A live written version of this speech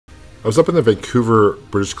I was up in the Vancouver,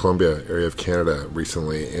 British Columbia area of Canada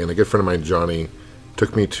recently, and a good friend of mine, Johnny,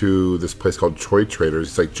 took me to this place called Toy Traders.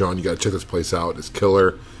 He's like, John, you got to check this place out. It's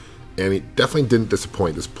killer. And he definitely didn't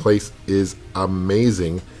disappoint. This place is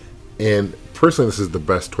amazing. And personally, this is the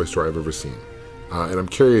best toy store I've ever seen. And I'm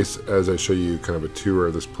curious, as I show you kind of a tour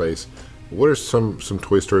of this place, what are some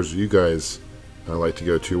toy stores you guys like to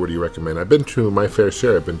go to? What do you recommend? I've been to my fair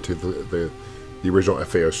share. I've been to the original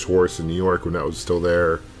FAO Schwartz in New York when that was still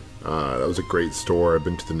there. That was a great store. I've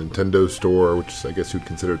been to the Nintendo store, which I guess you'd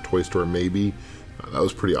consider a toy store maybe. That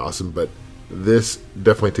was pretty awesome, but this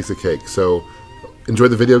definitely takes a cake. So enjoy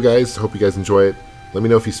the video, guys. Hope you guys enjoy it. Let me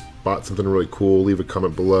know if you spot something really cool. Leave a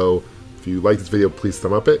comment below. If you like this video, please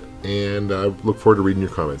thumb up it, and I look forward to reading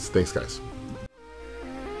your comments. Thanks, guys.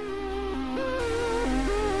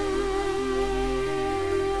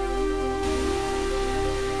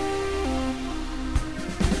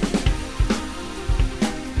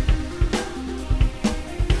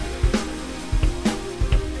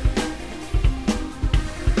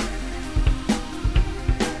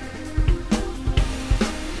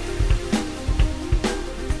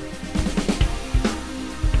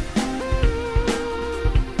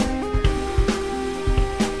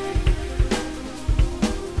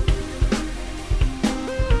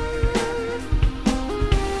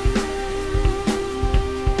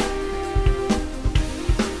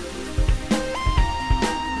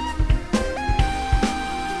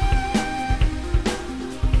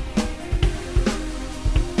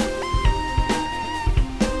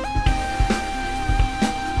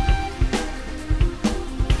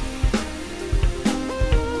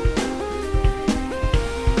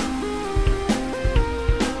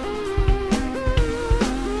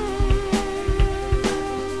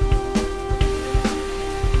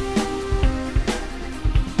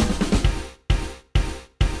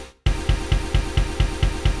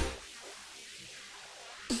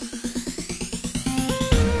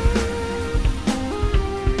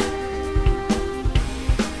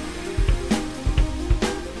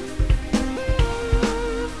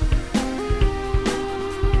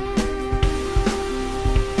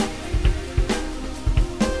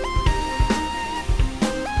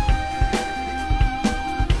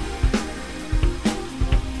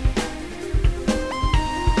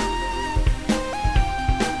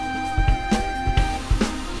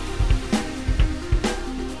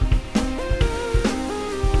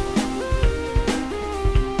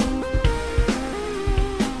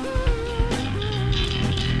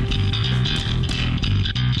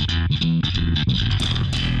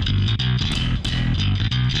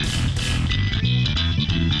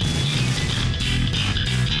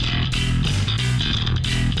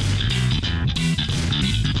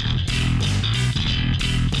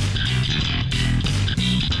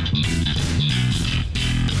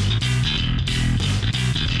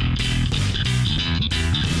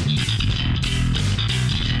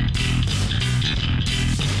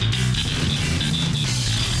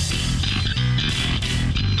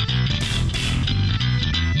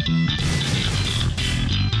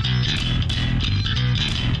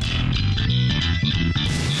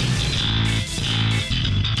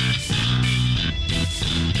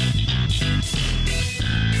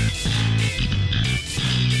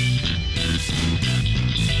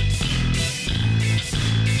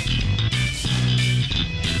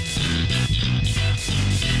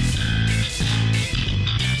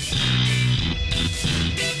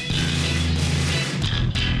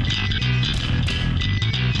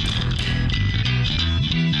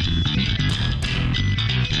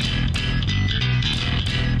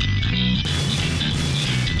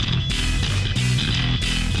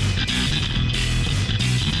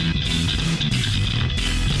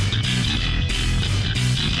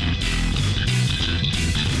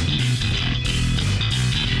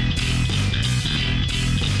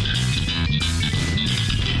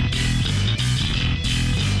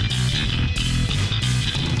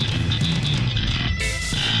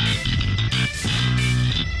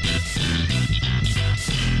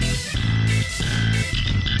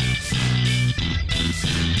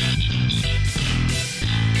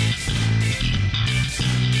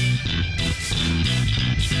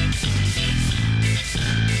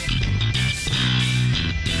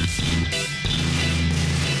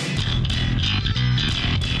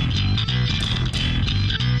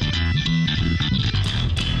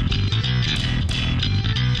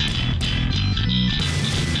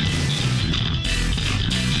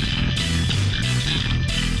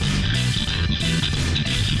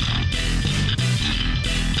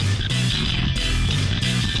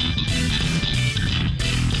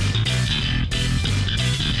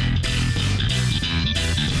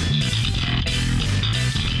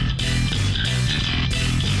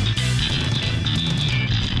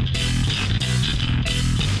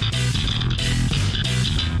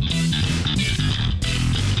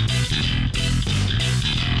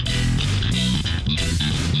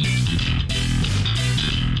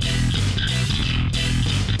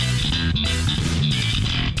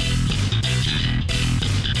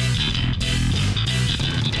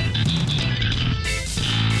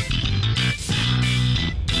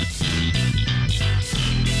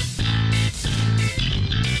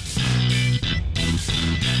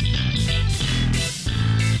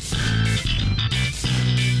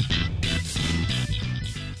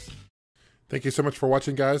 Thank you so much for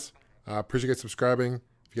watching, guys. Appreciate you guys subscribing.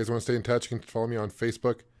 If you guys want to stay in touch, you can follow me on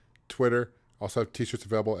Facebook, Twitter. Also have t-shirts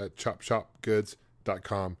available at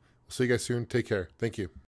chopshopgoods.com. We'll see you guys soon. Take care. Thank you.